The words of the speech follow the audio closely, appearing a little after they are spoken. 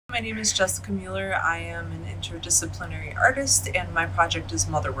My name is Jessica Mueller. I am an interdisciplinary artist and my project is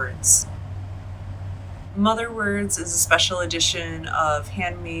MotherWords. MotherWords is a special edition of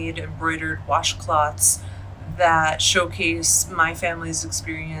handmade embroidered washcloths that showcase my family's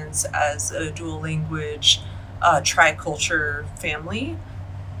experience as a dual language, tri-culture family.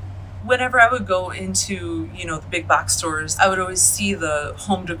 Whenever I would go into, the big box stores, I would always see the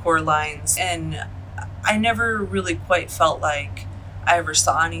home decor lines, and I never really quite felt like I ever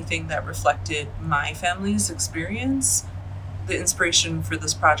saw anything that reflected my family's experience. The inspiration for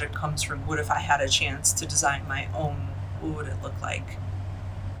this project comes from, what if I had a chance to design my own? What would it look like?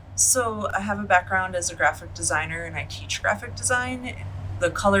 So I have a background as a graphic designer and I teach graphic design.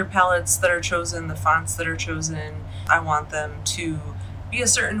 The color palettes that are chosen, the fonts that are chosen, I want them to be a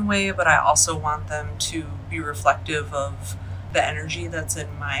certain way, but I also want them to be reflective of the energy that's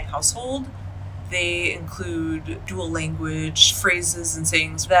in my household. They include dual language phrases and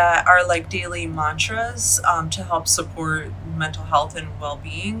sayings that are like daily mantras to help support mental health and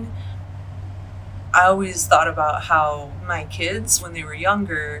well-being. I always thought about how my kids, when they were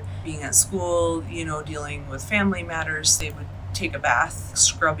younger, being at school, dealing with family matters, they would take a bath,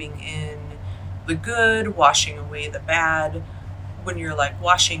 scrubbing in the good, washing away the bad. When you're like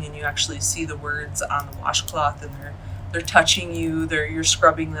washing and you actually see the words on the washcloth and they're touching you, you're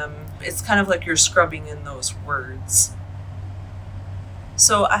scrubbing them. It's kind of like you're scrubbing in those words.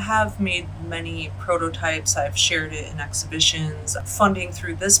 So I have made many prototypes. I've shared it in exhibitions. Funding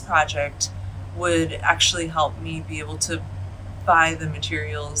through this project would actually help me be able to buy the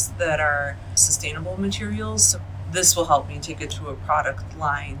materials that are sustainable materials. So this will help me take it to a product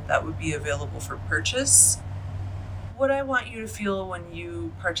line that would be available for purchase. What I want you to feel when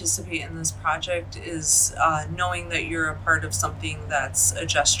you participate in this project is knowing that you're a part of something that's a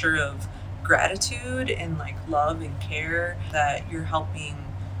gesture of gratitude and like love and care that you're helping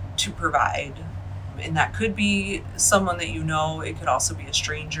to provide. And that could be someone that you know, it could also be a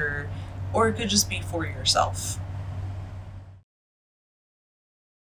stranger, or it could just be for yourself.